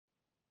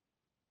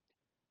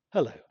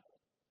Hello,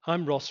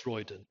 I'm Ross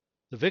Royden,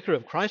 the Vicar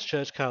of Christ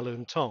Church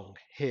Kowloon Tong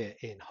here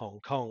in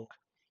Hong Kong.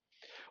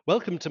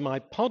 Welcome to my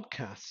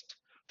podcast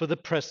for the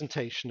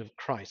presentation of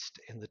Christ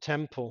in the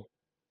Temple.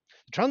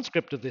 The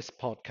transcript of this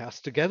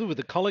podcast, together with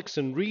the collects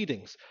and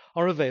readings,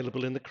 are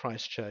available in the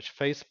Christ Church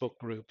Facebook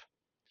group.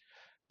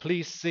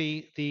 Please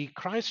see the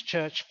Christ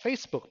Church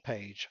Facebook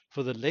page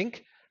for the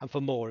link and for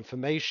more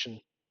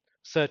information.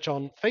 Search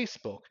on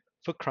Facebook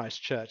for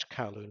Christ Church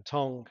Kowloon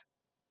Tong.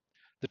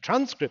 The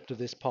transcript of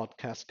this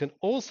podcast can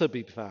also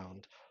be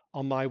found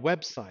on my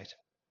website,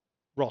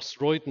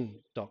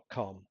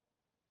 rossroyden.com.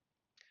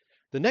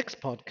 The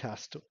next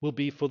podcast will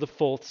be for the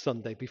fourth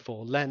Sunday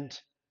before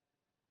Lent.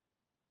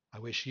 I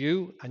wish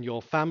you and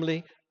your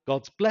family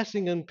God's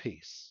blessing and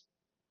peace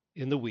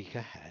in the week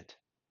ahead.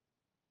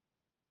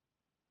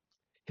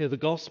 Hear the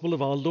gospel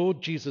of our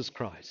Lord Jesus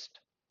Christ,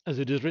 as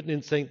it is written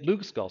in St.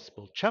 Luke's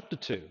Gospel, chapter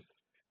 2,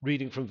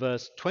 reading from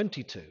verse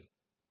 22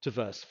 to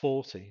verse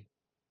 40.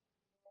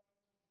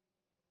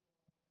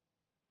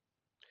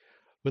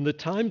 When the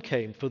time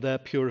came for their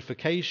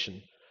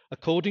purification,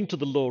 according to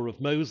the law of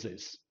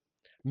Moses,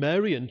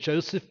 Mary and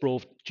Joseph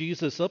brought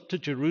Jesus up to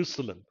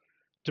Jerusalem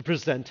to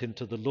present him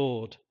to the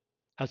Lord.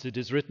 As it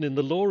is written in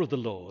the law of the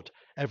Lord,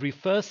 every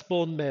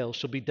firstborn male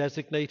shall be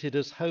designated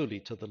as holy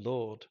to the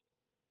Lord.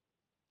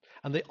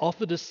 And they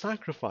offered a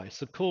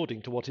sacrifice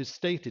according to what is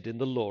stated in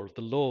the law of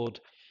the Lord,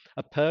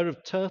 a pair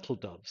of turtle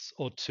doves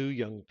or two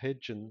young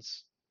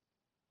pigeons.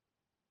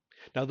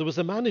 Now there was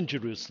a man in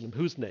Jerusalem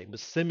whose name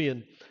was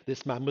Simeon.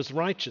 This man was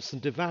righteous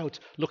and devout,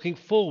 looking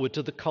forward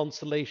to the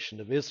consolation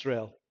of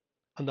Israel,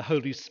 and the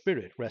Holy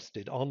Spirit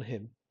rested on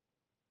him.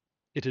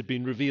 It had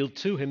been revealed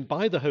to him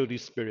by the Holy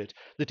Spirit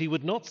that he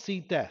would not see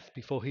death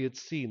before he had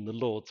seen the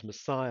Lord's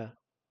Messiah.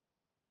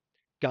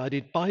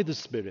 Guided by the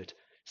Spirit,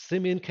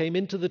 Simeon came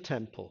into the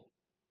temple,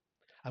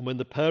 and when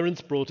the parents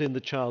brought in the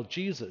child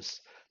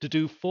Jesus to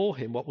do for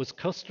him what was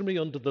customary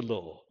under the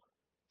law,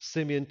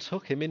 Simeon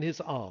took him in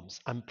his arms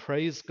and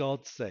praised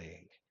God,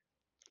 saying,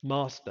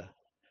 Master,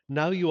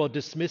 now you are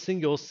dismissing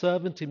your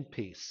servant in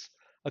peace,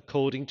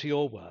 according to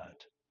your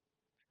word.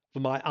 For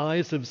my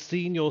eyes have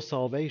seen your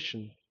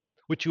salvation,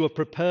 which you have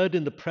prepared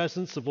in the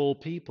presence of all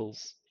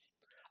peoples,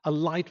 a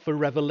light for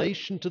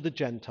revelation to the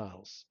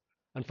Gentiles,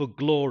 and for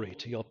glory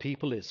to your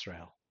people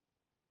Israel.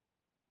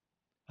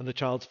 And the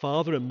child's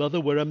father and mother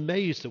were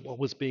amazed at what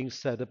was being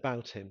said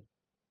about him.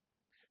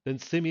 Then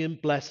Simeon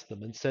blessed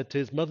them and said to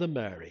his mother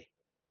Mary,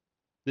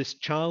 This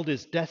child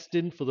is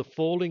destined for the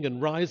falling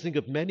and rising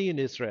of many in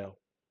Israel,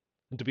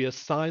 and to be a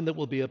sign that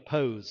will be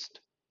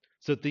opposed,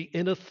 so that the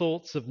inner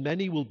thoughts of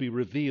many will be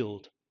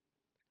revealed,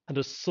 and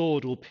a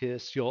sword will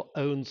pierce your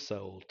own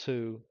soul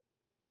too.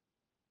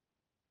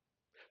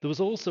 There was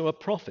also a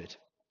prophet,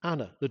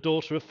 Anna, the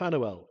daughter of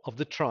Phanuel, of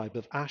the tribe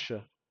of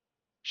Asher.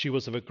 She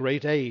was of a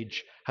great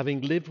age,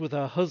 having lived with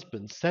her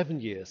husband 7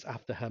 years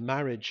after her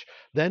marriage,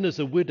 then as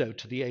a widow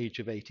to the age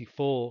of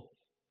 84.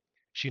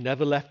 She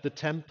never left the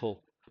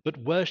temple, but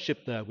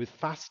worshipped there with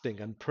fasting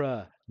and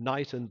prayer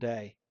night and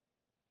day.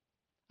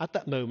 At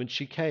that moment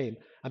she came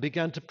and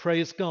began to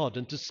praise God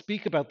and to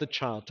speak about the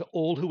child to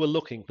all who were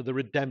looking for the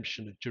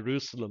redemption of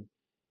Jerusalem.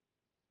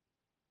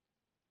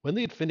 When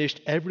they had finished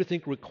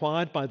everything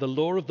required by the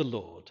law of the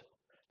Lord,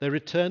 they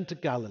returned to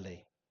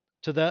Galilee,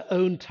 to their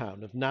own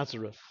town of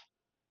Nazareth.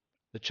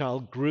 The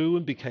child grew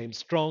and became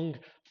strong,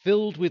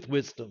 filled with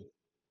wisdom,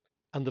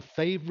 and the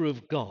favor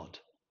of God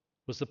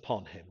was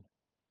upon him.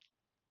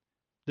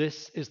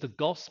 This is the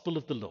gospel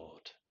of the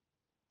Lord.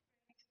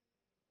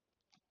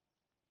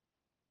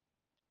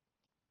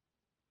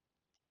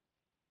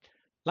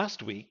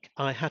 Last week,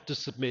 I had to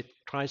submit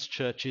Christ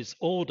Church's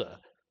order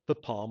for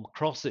palm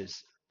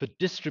crosses for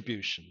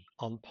distribution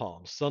on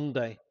Palm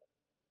Sunday.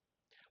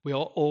 We are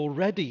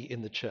already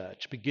in the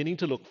church beginning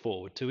to look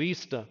forward to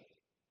Easter.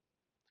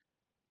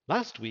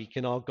 Last week,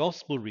 in our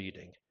gospel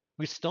reading,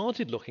 we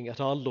started looking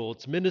at our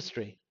Lord's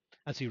ministry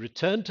as he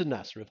returned to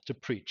Nazareth to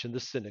preach in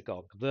the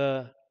synagogue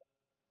there.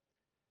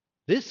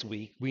 This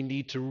week, we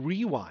need to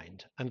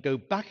rewind and go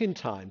back in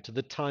time to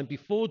the time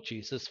before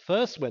Jesus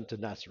first went to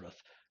Nazareth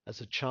as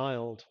a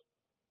child.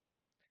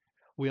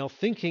 We are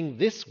thinking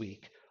this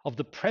week of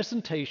the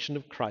presentation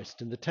of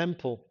Christ in the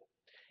temple.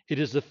 It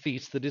is a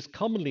feast that is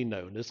commonly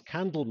known as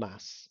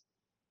Candlemas.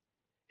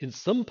 In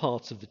some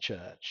parts of the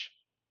church,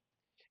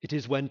 it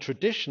is when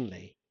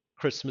traditionally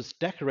Christmas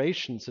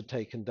decorations are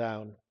taken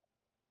down.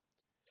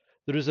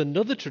 There is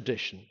another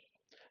tradition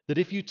that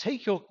if you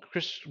take your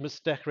Christmas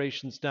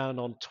decorations down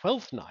on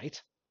Twelfth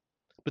Night,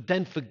 but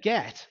then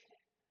forget,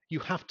 you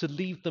have to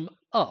leave them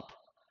up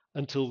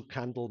until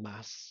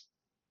Candlemas.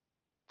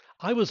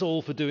 I was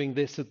all for doing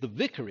this at the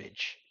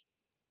vicarage,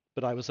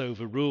 but I was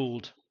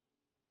overruled.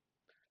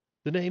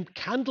 The name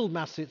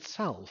Candlemas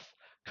itself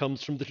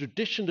comes from the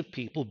tradition of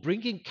people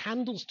bringing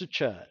candles to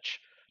church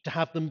to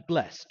have them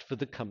blessed for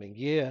the coming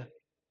year.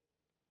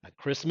 At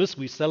Christmas,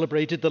 we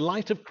celebrated the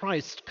light of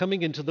Christ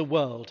coming into the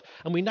world,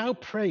 and we now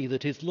pray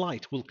that his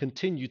light will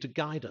continue to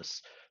guide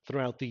us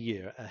throughout the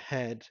year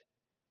ahead.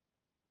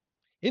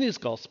 In his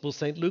Gospel,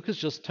 St. Luke has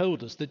just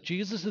told us that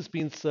Jesus has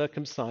been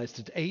circumcised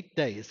at 8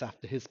 days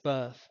after his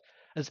birth,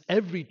 as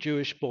every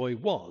Jewish boy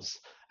was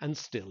and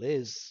still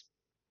is.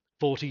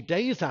 40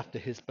 days after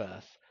his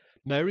birth,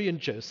 Mary and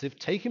Joseph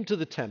take him to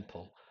the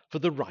temple for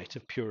the rite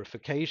of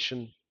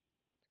purification.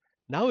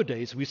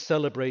 Nowadays, we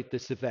celebrate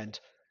this event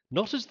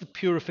not as the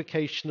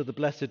purification of the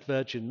Blessed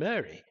Virgin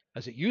Mary,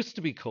 as it used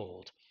to be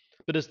called,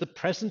 but as the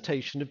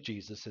presentation of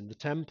Jesus in the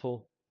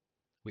temple.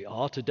 We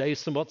are today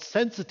somewhat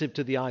sensitive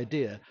to the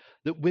idea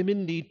that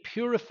women need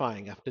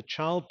purifying after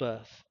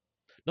childbirth,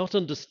 not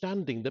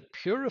understanding that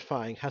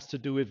purifying has to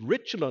do with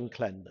ritual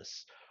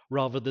uncleanness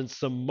rather than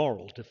some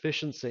moral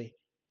deficiency.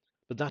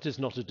 But that is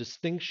not a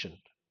distinction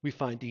we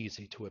find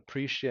easy to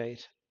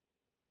appreciate.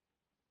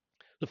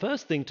 The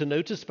first thing to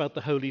notice about the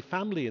Holy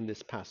Family in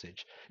this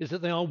passage is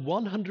that they are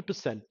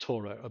 100%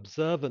 Torah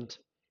observant.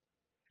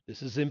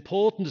 This is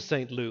important to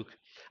St. Luke,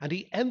 and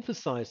he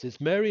emphasizes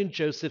Mary and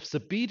Joseph's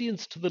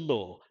obedience to the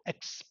law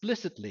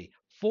explicitly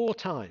 4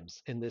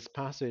 times in this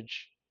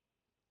passage.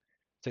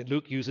 St.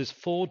 Luke uses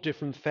 4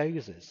 different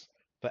phases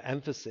for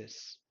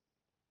emphasis.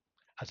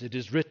 As it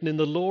is written in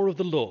the law of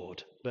the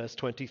Lord, verse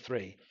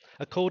 23,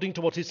 according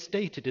to what is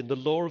stated in the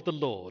law of the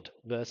Lord,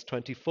 verse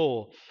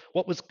 24,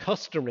 what was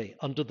customary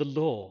under the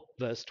law,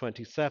 verse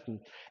 27,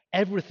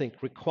 everything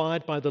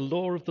required by the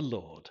law of the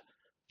Lord,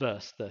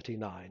 verse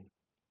 39.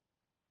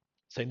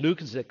 St.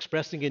 Luke is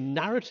expressing in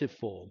narrative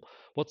form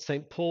what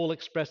St. Paul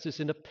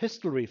expresses in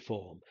epistolary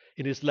form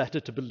in his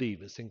letter to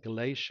believers in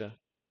Galatia.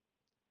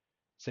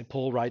 St.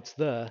 Paul writes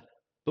there,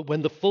 "But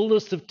when the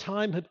fullness of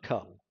time had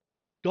come,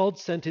 God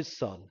sent his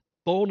Son,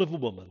 born of a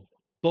woman,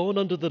 born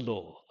under the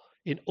law,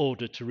 in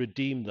order to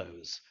redeem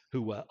those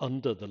who were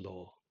under the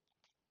law."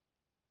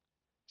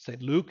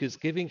 St. Luke is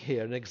giving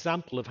here an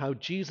example of how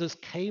Jesus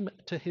came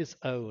to his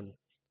own,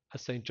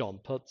 as St. John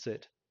puts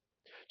it.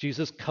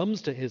 Jesus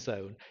comes to his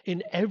own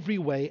in every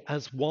way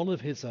as one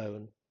of his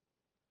own.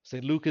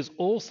 St. Luke is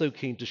also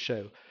keen to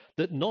show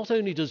that not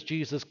only does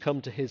Jesus come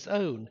to his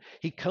own,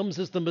 he comes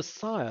as the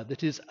Messiah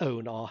that his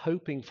own are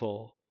hoping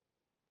for.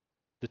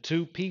 The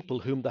 2 people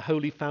whom the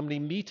Holy Family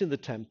meet in the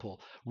temple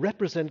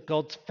represent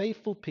God's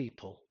faithful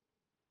people.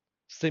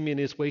 Simeon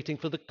is waiting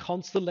for the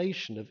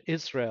consolation of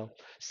Israel.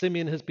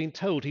 Simeon has been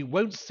told he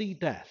won't see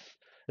death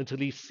until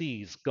he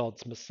sees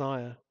God's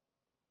Messiah.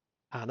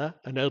 Anna,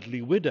 an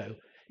elderly widow,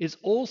 is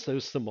also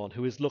someone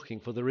who is looking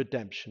for the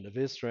redemption of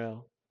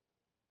Israel.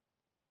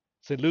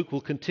 St. Luke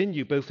will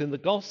continue both in the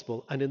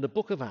Gospel and in the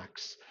book of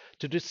Acts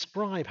to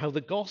describe how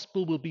the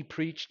Gospel will be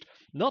preached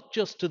not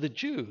just to the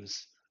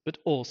Jews, but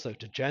also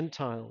to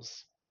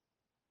Gentiles.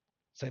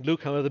 St.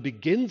 Luke, however,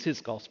 begins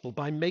his Gospel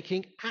by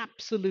making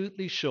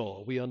absolutely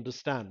sure we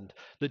understand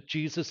that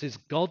Jesus is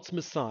God's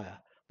Messiah,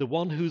 the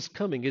one whose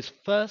coming is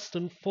first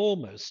and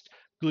foremost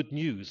good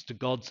news to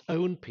God's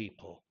own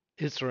people,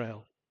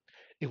 Israel.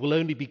 It will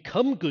only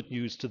become good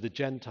news to the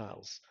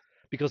Gentiles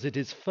because it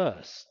is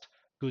first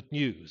good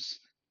news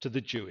to the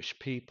Jewish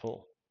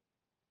people.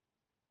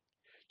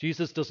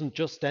 Jesus doesn't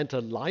just enter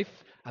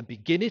life and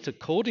begin it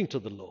according to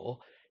the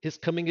law, his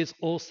coming is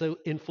also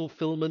in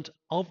fulfillment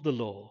of the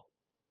law.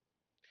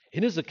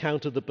 In his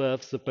account of the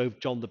births of both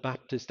John the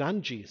Baptist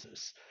and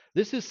Jesus,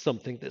 this is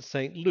something that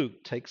St.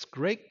 Luke takes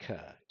great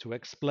care to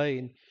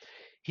explain.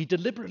 He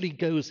deliberately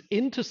goes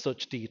into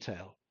such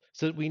detail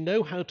so that we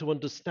know how to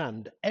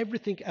understand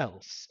everything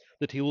else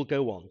that he will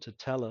go on to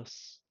tell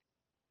us.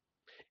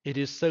 It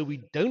is so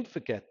we don't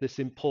forget this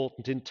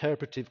important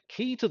interpretive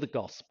key to the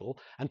gospel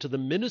and to the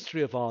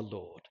ministry of our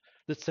Lord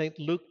that St.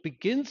 Luke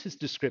begins his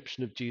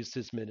description of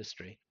Jesus'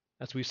 ministry,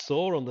 as we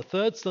saw on the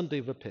 3rd Sunday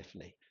of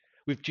Epiphany,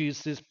 with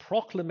Jesus'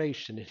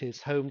 proclamation in his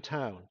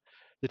hometown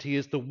that he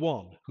is the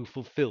one who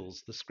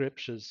fulfills the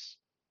scriptures.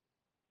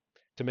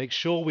 To make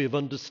sure we have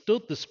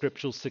understood the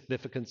scriptural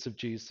significance of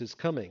Jesus'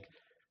 coming,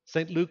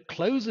 St. Luke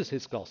closes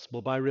his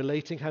gospel by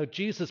relating how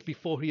Jesus,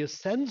 before he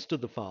ascends to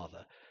the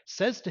Father,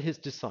 says to his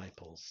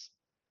disciples,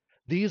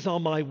 "These are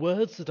my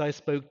words that I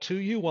spoke to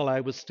you while I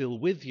was still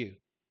with you,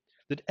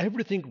 that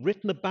everything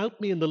written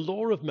about me in the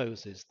law of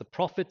Moses, the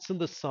prophets,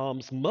 and the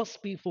Psalms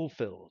must be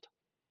fulfilled."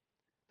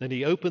 Then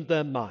he opened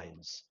their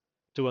minds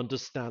to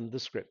understand the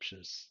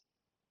scriptures.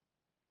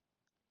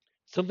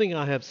 Something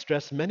I have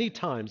stressed many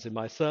times in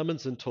my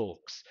sermons and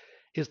talks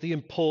is the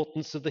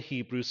importance of the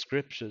Hebrew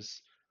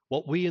scriptures,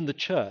 what we in the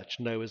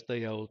church know as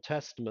the Old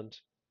Testament.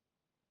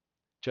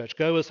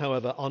 Churchgoers,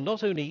 however, are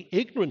not only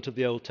ignorant of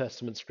the Old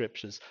Testament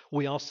scriptures,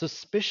 we are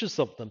suspicious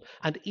of them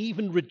and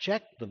even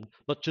reject them,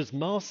 much as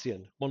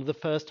Marcion, one of the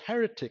first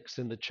heretics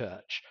in the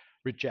church,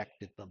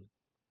 rejected them.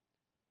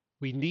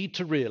 We need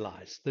to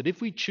realize that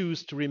if we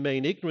choose to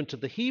remain ignorant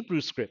of the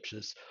Hebrew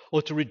scriptures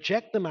or to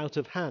reject them out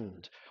of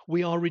hand,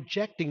 we are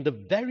rejecting the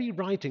very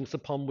writings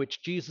upon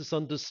which Jesus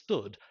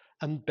understood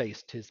and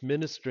based his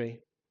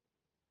ministry.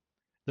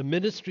 The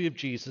ministry of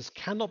Jesus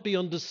cannot be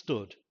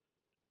understood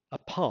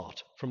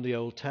apart from the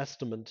Old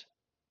Testament.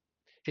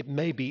 It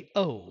may be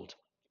old,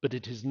 but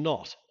it is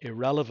not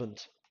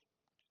irrelevant.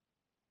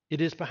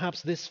 It is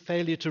perhaps this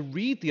failure to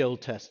read the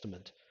Old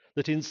Testament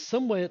that, in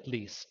some way at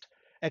least,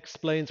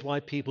 explains why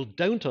people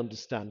don't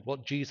understand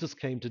what Jesus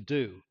came to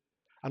do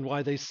and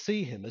why they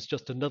see him as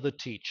just another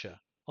teacher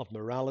of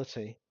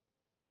morality.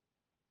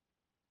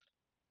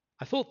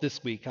 I thought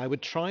this week I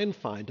would try and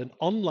find an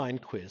online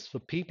quiz for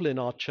people in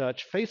our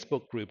church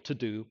Facebook group to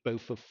do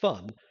both for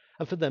fun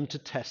and for them to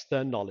test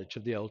their knowledge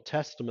of the Old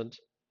Testament.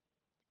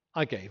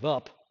 I gave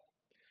up.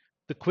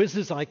 The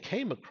quizzes I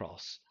came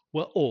across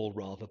were all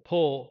rather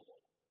poor.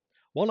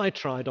 One I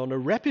tried on a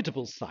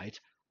reputable site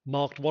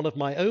marked one of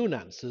my own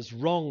answers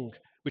wrong,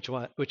 which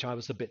I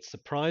was a bit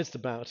surprised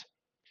about.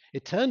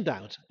 It turned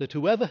out that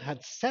whoever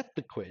had set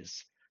the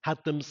quiz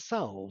had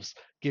themselves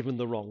given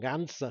the wrong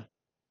answer.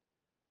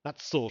 That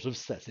sort of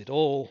says it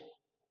all.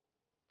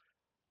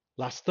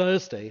 Last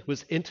Thursday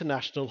was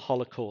International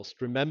Holocaust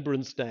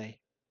Remembrance Day.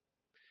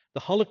 The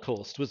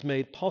Holocaust was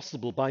made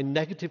possible by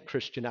negative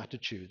Christian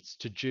attitudes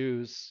to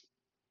Jews.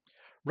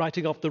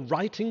 Writing off the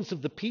writings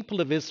of the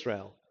people of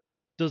Israel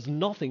does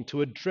nothing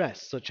to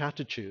address such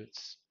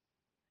attitudes.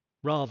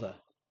 Rather,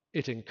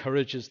 it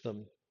encourages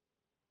them.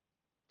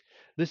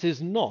 This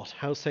is not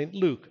how St.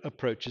 Luke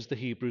approaches the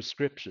Hebrew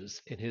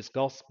Scriptures in his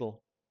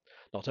Gospel.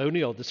 Not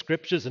only are the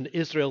Scriptures and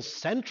Israel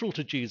central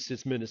to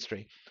Jesus'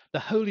 ministry, the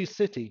holy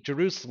city,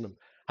 Jerusalem,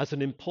 has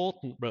an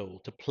important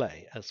role to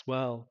play as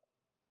well.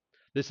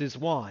 This is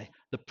why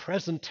the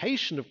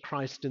presentation of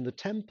Christ in the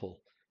temple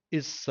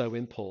is so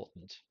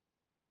important.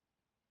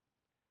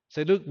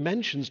 St. Luke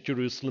mentions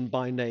Jerusalem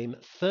by name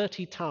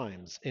 30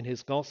 times in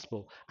his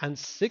Gospel and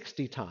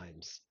 60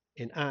 times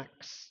in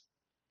Acts.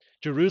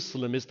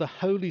 Jerusalem is the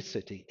holy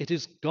city, it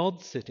is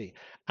God's city,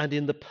 and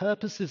in the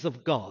purposes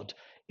of God,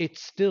 it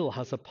still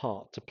has a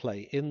part to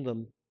play in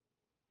them.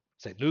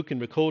 St. Luke, in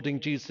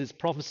recording Jesus'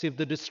 prophecy of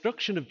the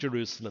destruction of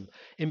Jerusalem,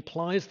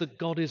 implies that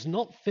God is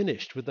not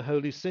finished with the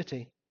holy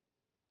city.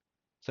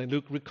 St.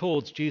 Luke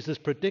records Jesus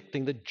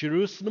predicting that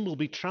Jerusalem will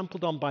be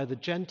trampled on by the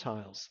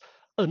Gentiles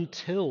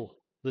until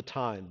the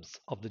times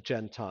of the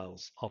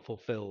Gentiles are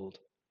fulfilled.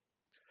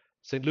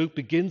 St. Luke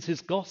begins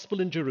his gospel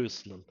in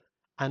Jerusalem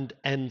and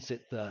ends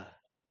it there.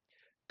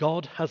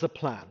 God has a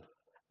plan,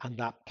 and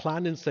that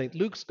plan in St.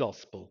 Luke's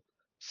gospel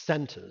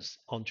centers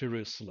on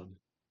Jerusalem.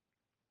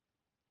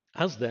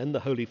 As then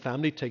the Holy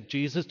Family take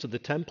Jesus to the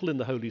temple in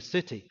the holy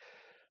city,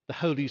 the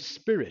Holy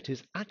Spirit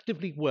is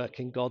actively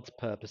working God's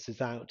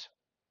purposes out.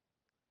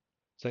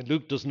 St.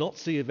 Luke does not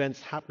see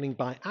events happening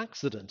by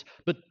accident,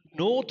 but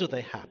nor do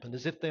they happen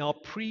as if they are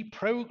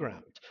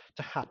pre-programmed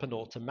to happen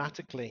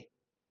automatically.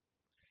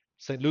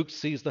 St. Luke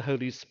sees the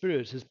Holy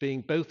Spirit as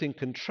being both in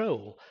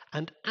control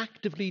and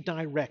actively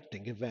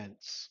directing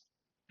events.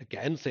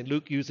 Again, St.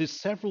 Luke uses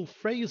several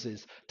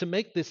phrases to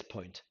make this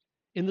point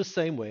in the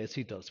same way as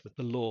he does with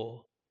the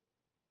law.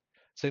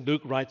 St.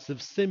 Luke writes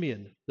of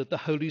Simeon that the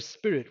Holy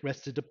Spirit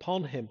rested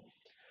upon him,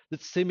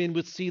 that Simeon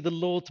would see the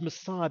Lord's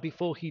Messiah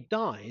before he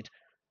died,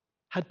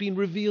 had been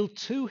revealed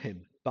to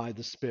him by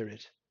the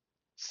Spirit.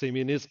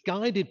 Simeon is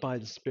guided by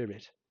the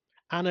Spirit.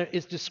 Anna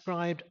is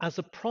described as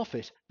a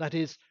prophet, that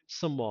is,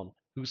 someone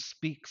who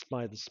speaks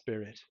by the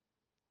Spirit.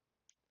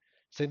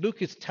 St.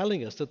 Luke is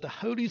telling us that the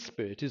Holy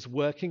Spirit is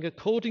working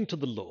according to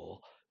the law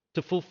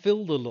to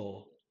fulfill the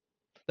law.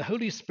 The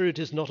Holy Spirit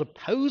is not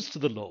opposed to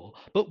the law,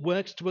 but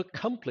works to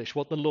accomplish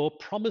what the law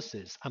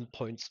promises and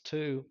points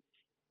to.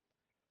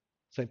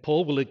 St.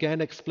 Paul will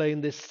again explain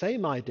this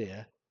same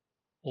idea,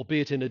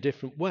 albeit in a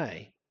different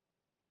way,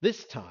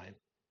 this time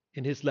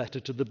in his letter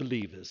to the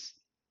believers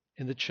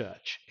in the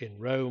church in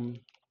Rome.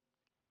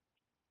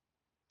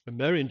 When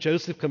Mary and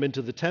Joseph come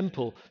into the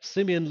temple,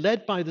 Simeon,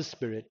 led by the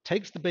Spirit,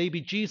 takes the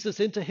baby Jesus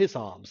into his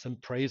arms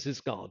and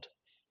praises God.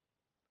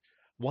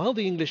 While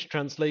the English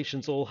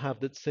translations all have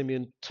that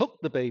Simeon took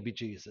the baby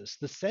Jesus,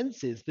 the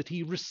sense is that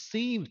he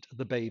received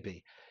the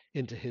baby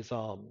into his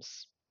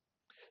arms.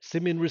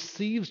 Simeon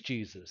receives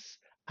Jesus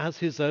as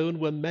his own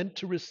were meant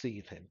to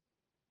receive him.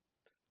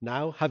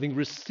 Now, having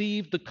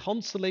received the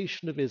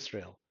consolation of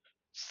Israel,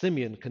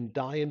 Simeon can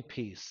die in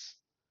peace,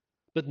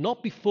 but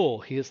not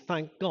before he has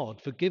thanked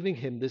God for giving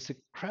him this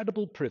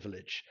incredible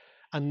privilege,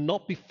 and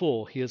not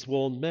before he has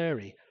warned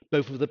Mary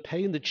both of the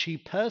pain that she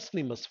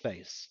personally must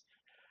face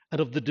and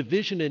of the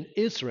division in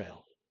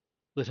Israel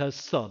that her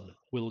son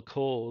will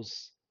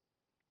cause.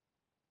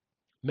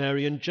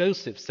 Mary and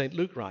Joseph, St.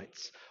 Luke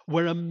writes,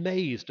 were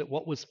amazed at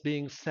what was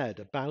being said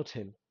about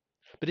him.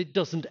 But it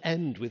doesn't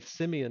end with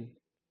Simeon.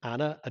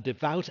 Anna, a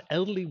devout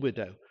elderly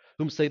widow,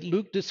 whom St.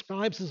 Luke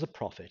describes as a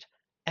prophet,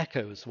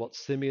 echoes what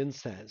Simeon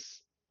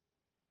says.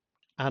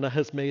 Anna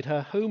has made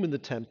her home in the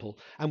temple,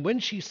 and when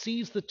she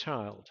sees the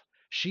child,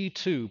 she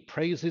too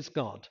praises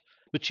God.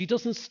 But she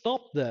doesn't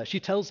stop there. She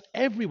tells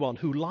everyone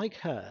who, like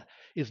her,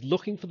 is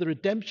looking for the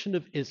redemption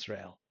of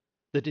Israel,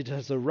 that it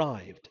has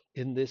arrived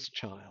in this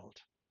child.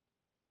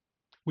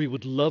 We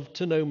would love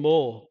to know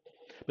more,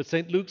 but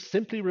St. Luke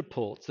simply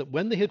reports that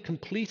when they had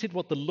completed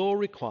what the law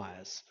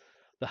requires,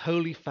 the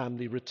Holy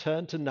Family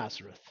returned to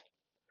Nazareth,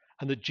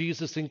 and that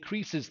Jesus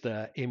increases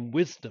there in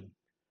wisdom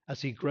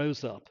as he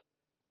grows up,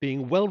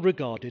 being well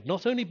regarded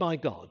not only by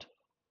God,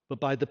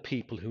 but by the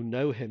people who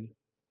know him.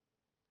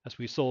 As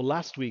we saw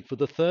last week for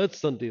the third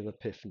Sunday of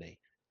Epiphany,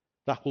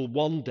 that will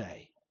one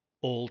day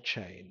all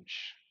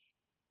change.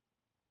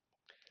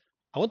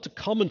 I want to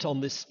comment on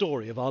this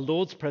story of our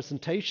Lord's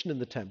presentation in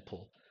the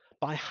temple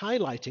by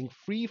highlighting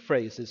three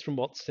phrases from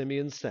what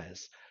Simeon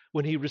says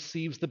when he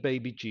receives the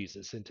baby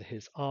Jesus into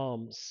his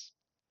arms.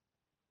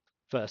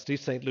 Firstly,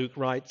 St. Luke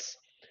writes,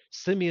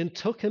 Simeon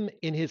took him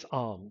in his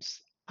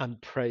arms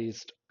and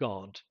praised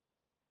God.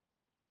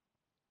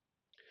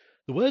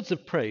 The words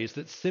of praise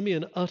that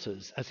Simeon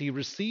utters as he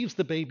receives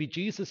the baby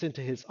Jesus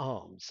into his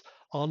arms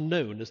are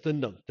known as the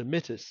Nunc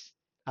Dimittis,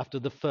 after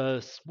the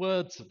first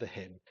words of the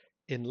hymn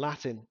in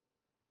Latin.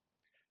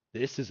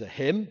 This is a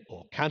hymn,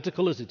 or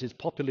canticle as it is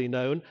popularly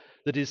known,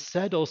 that is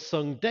said or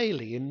sung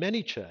daily in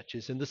many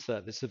churches in the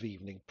service of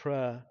evening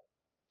prayer.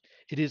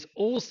 It is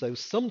also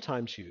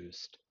sometimes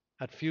used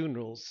at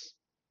funerals.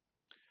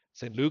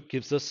 St. Luke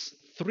gives us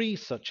three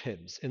such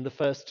hymns in the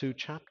first two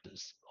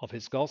chapters of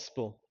his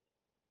Gospel.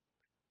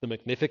 The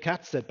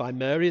Magnificat, said by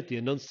Mary at the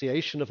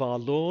Annunciation of our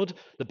Lord,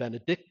 the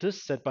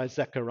Benedictus, said by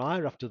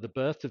Zechariah after the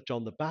birth of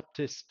John the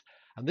Baptist,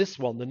 and this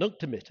one, the Nunc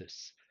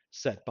Dimittis,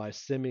 said by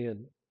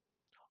Simeon.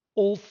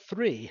 All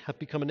three have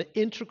become an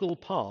integral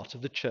part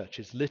of the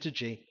Church's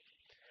liturgy.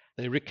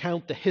 They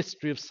recount the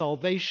history of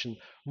salvation,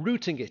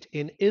 rooting it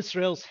in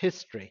Israel's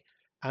history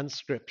and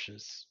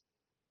scriptures.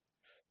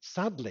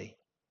 Sadly,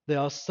 they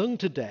are sung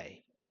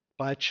today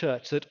by a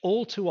church that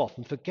all too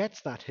often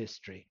forgets that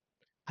history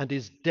and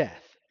is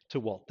deaf to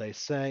what they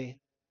say.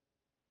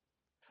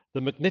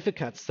 The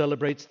Magnificat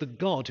celebrates the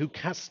God who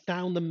cast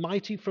down the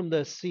mighty from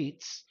their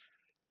seats,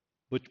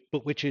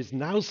 but which is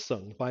now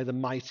sung by the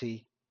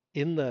mighty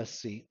in their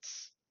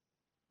seats.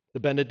 The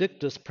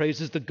Benedictus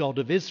praises the God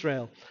of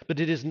Israel, but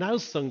it is now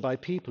sung by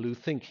people who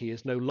think he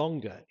is no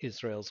longer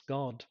Israel's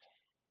God.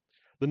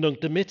 The Nunc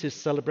Dimittis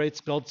celebrates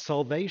God's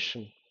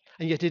salvation,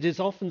 and yet it is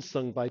often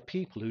sung by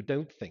people who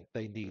don't think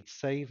they need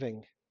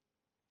saving.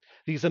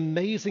 These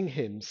amazing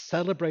hymns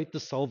celebrate the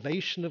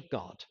salvation of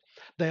God.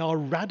 They are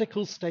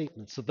radical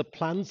statements of the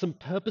plans and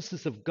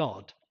purposes of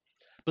God,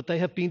 but they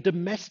have been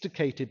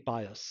domesticated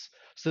by us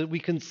so that we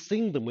can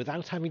sing them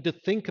without having to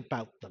think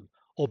about them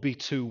or be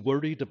too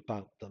worried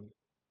about them.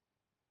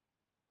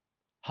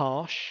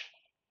 Harsh?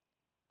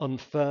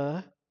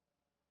 Unfair?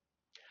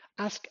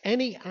 Ask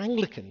any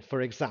Anglican,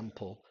 for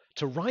example,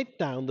 to write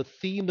down the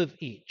theme of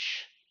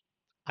each.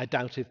 I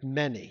doubt if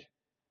many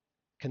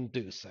can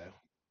do so.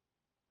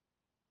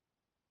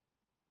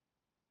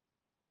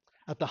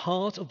 At the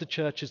heart of the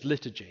Church's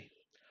liturgy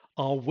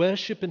are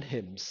worship and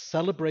hymns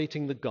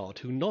celebrating the God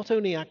who not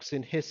only acts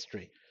in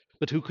history,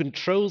 but who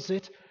controls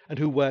it and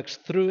who works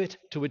through it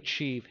to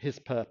achieve his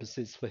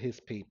purposes for his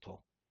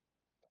people.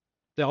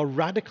 They are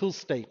radical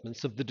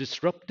statements of the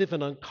disruptive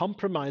and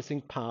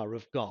uncompromising power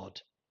of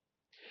God.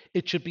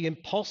 It should be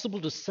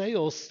impossible to say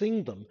or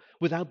sing them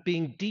without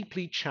being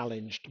deeply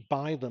challenged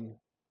by them.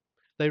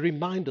 They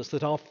remind us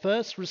that our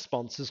first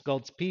response as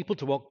God's people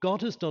to what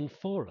God has done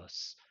for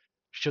us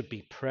should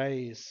be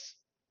praise.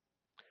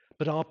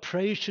 But our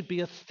praise should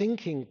be a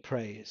thinking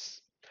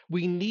praise.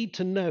 We need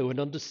to know and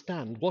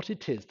understand what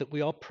it is that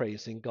we are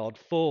praising God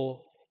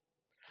for.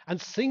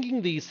 And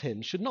singing these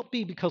hymns should not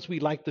be because we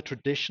like the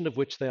tradition of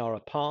which they are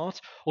a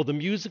part or the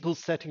musical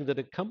setting that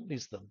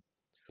accompanies them,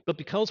 but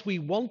because we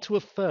want to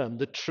affirm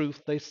the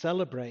truth they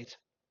celebrate.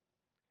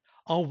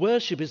 Our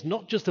worship is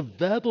not just a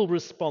verbal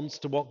response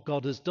to what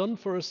God has done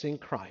for us in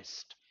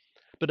Christ,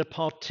 but a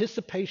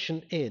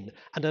participation in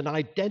and an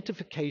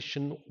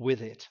identification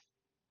with it.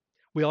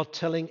 We are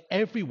telling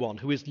everyone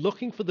who is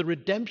looking for the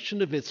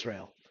redemption of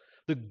Israel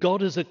that God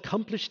has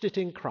accomplished it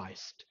in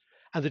Christ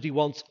and that he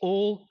wants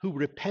all who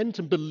repent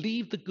and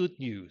believe the good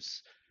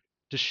news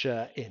to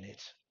share in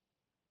it.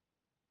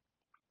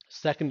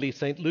 Secondly,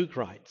 St. Luke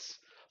writes,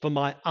 "For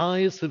my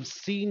eyes have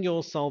seen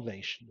your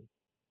salvation."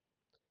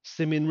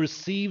 Simeon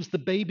receives the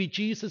baby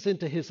Jesus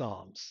into his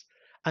arms,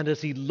 and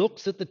as he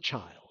looks at the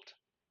child,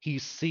 he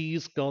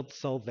sees God's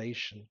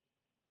salvation.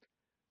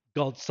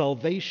 God's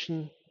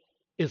salvation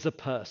is a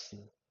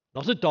person,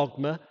 not a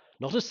dogma,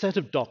 not a set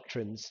of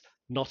doctrines,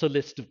 not a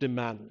list of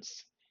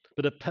demands,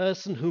 but a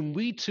person whom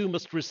we too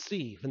must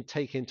receive and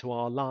take into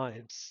our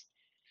lives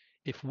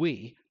if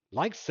we,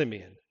 like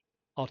Simeon,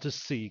 are to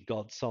see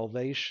God's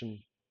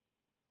salvation.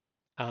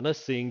 Anna,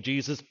 seeing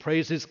Jesus,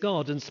 praises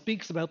God and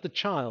speaks about the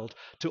child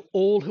to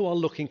all who are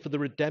looking for the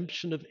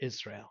redemption of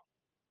Israel.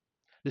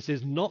 This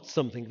is not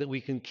something that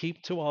we can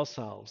keep to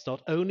ourselves.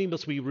 Not only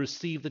must we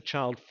receive the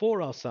child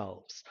for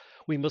ourselves,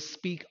 we must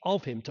speak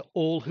of him to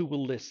all who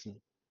will listen.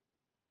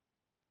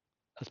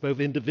 As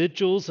both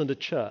individuals and a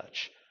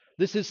church,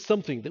 this is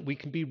something that we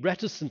can be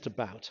reticent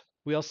about.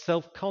 We are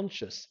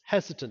self-conscious,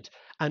 hesitant,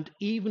 and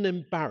even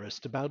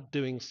embarrassed about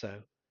doing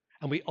so,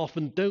 and we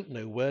often don't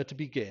know where to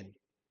begin.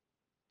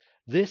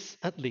 This,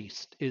 at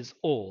least, is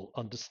all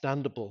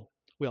understandable.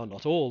 We are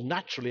not all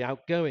naturally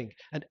outgoing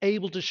and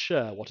able to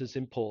share what is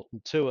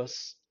important to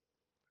us.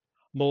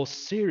 More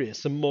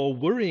serious and more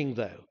worrying,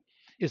 though,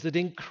 is that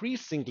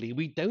increasingly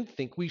we don't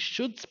think we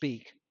should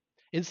speak.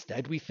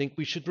 Instead, we think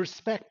we should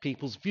respect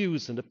people's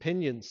views and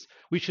opinions.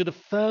 We should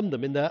affirm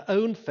them in their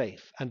own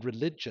faith and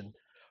religion,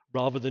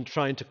 rather than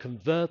trying to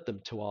convert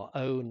them to our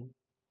own.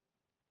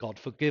 God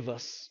forgive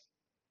us.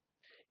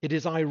 It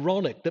is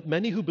ironic that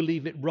many who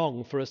believe it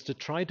wrong for us to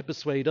try to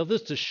persuade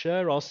others to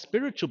share our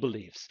spiritual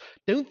beliefs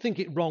don't think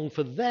it wrong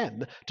for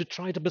them to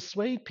try to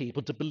persuade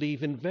people to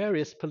believe in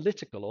various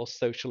political or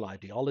social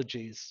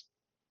ideologies.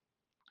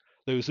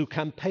 Those who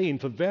campaign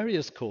for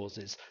various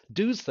causes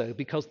do so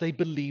because they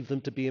believe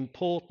them to be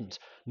important,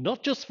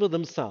 not just for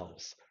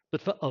themselves,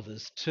 but for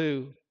others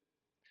too.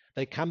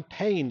 They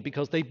campaign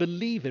because they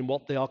believe in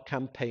what they are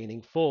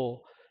campaigning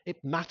for.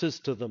 It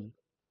matters to them.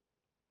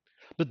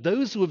 But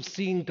those who have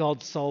seen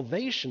God's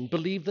salvation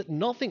believe that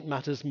nothing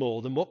matters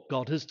more than what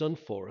God has done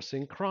for us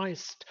in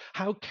Christ.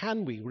 How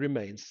can we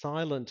remain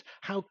silent?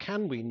 How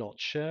can we not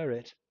share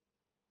it?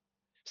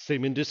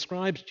 Simeon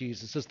describes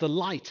Jesus as the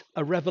light,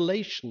 a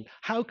revelation.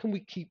 How can we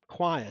keep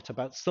quiet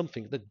about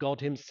something that God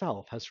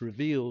himself has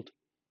revealed?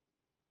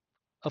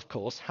 Of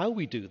course, how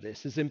we do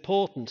this is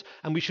important,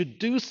 and we should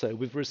do so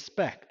with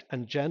respect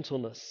and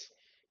gentleness.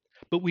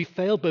 But we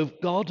fail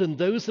both God and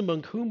those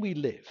among whom we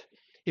live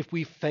if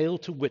we fail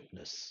to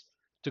witness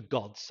to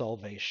God's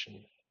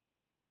salvation.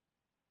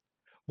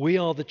 We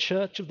are the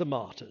church of the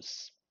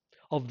martyrs,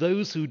 of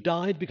those who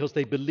died because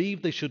they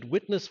believed they should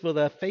witness for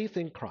their faith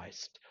in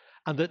Christ,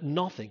 and that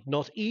nothing,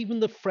 not even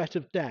the threat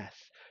of death,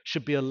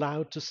 should be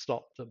allowed to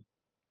stop them.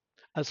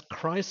 As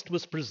Christ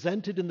was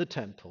presented in the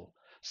temple,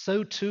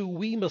 so too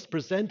we must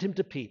present him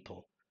to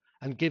people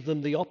and give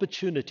them the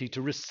opportunity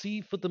to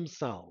receive for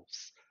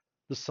themselves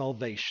the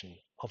salvation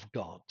of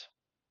God.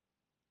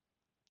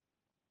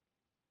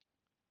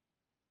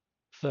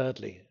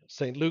 Thirdly,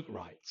 St. Luke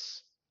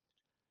writes,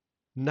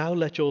 "Now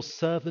let your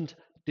servant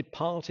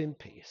depart in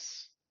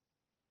peace."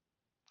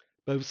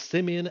 Both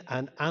Simeon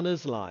and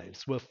Anna's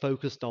lives were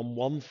focused on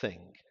one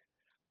thing,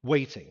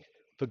 waiting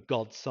for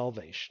God's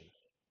salvation.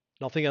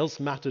 Nothing else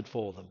mattered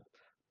for them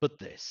but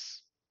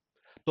this.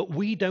 But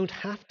we don't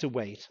have to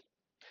wait.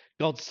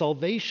 God's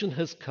salvation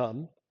has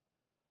come,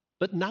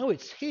 but now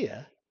it's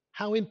here.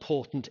 How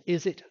important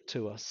is it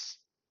to us?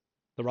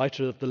 The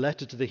writer of the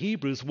letter to the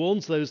Hebrews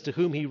warns those to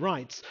whom he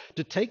writes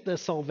to take their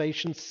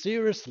salvation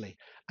seriously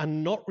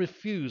and not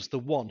refuse the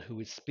one who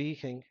is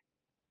speaking.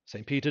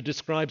 St. Peter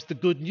describes the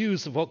good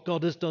news of what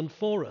God has done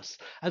for us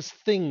as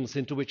things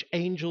into which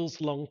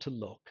angels long to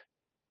look.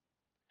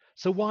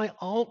 So why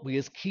aren't we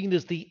as keen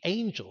as the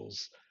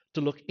angels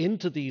to look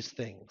into these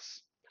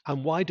things?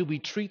 And why do we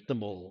treat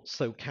them all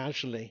so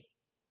casually?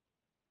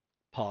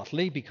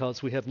 Partly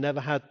because we have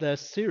never had their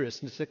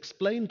seriousness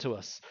explained to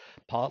us,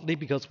 partly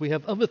because we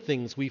have other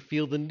things we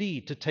feel the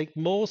need to take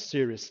more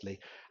seriously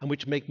and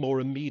which make more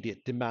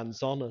immediate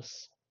demands on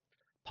us,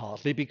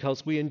 partly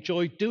because we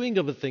enjoy doing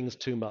other things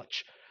too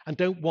much and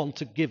don't want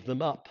to give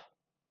them up.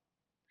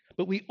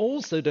 But we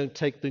also don't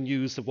take the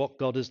news of what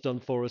God has done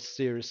for us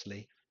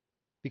seriously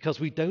because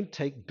we don't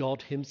take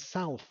God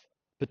himself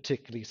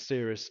particularly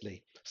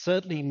seriously,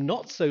 certainly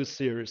not so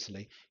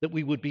seriously that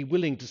we would be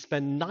willing to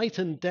spend night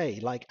and day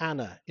like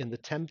Anna in the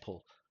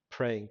temple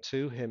praying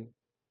to him.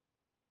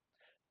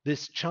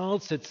 This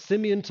child, said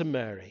Simeon to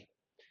Mary,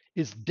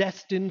 is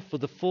destined for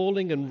the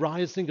falling and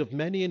rising of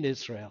many in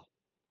Israel,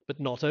 but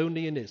not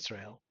only in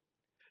Israel.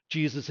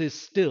 Jesus is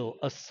still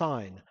a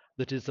sign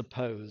that is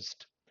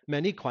opposed.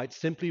 Many quite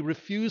simply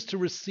refuse to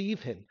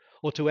receive him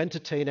or to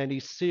entertain any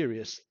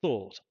serious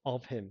thought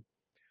of him.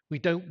 We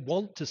don't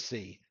want to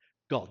see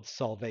God's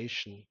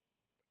salvation.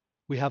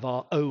 We have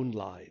our own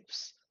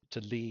lives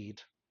to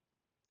lead.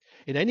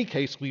 In any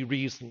case, we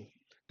reason,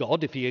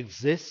 God, if he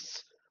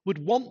exists, would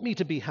want me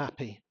to be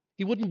happy.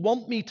 He wouldn't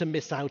want me to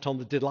miss out on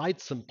the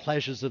delights and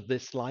pleasures of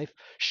this life.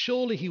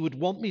 Surely he would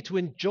want me to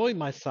enjoy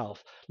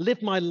myself,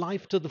 live my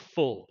life to the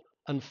full,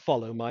 and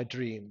follow my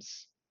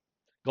dreams.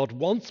 God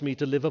wants me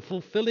to live a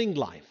fulfilling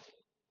life,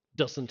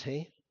 doesn't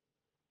he?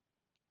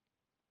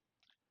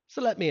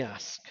 So let me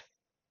ask,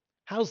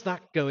 how's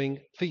that going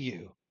for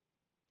you?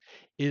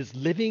 Is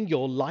living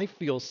your life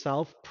for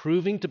yourself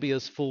proving to be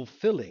as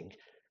fulfilling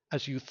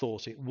as you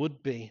thought it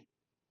would be?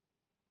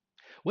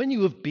 When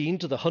you have been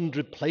to the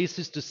 100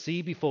 places to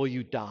see before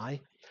you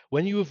die,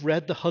 when you have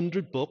read the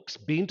 100 books,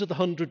 been to the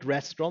 100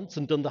 restaurants,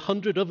 and done the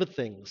 100 other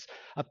things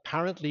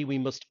apparently we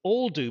must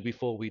all do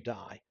before we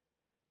die,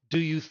 do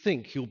you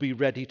think you'll be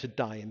ready to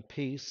die in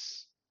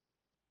peace?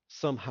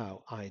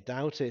 Somehow I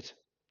doubt it.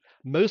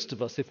 Most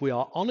of us, if we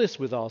are honest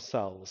with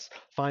ourselves,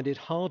 find it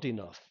hard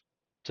enough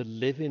to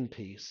live in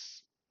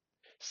peace.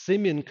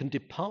 Simeon can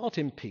depart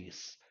in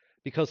peace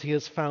because he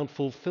has found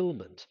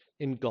fulfillment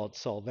in God's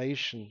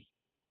salvation.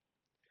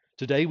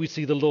 Today we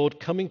see the Lord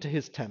coming to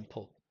his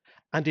temple,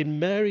 and in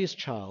Mary's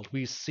child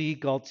we see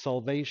God's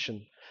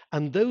salvation.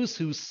 And those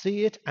who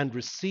see it and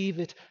receive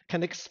it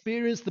can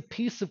experience the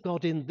peace of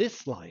God in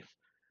this life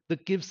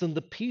that gives them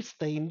the peace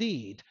they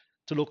need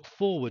to look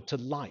forward to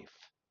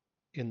life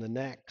in the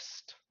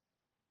next.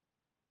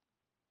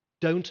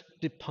 Don't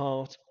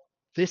depart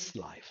this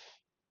life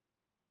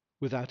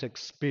without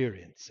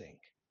experiencing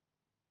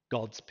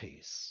God's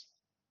peace.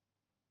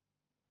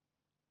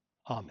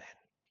 Amen.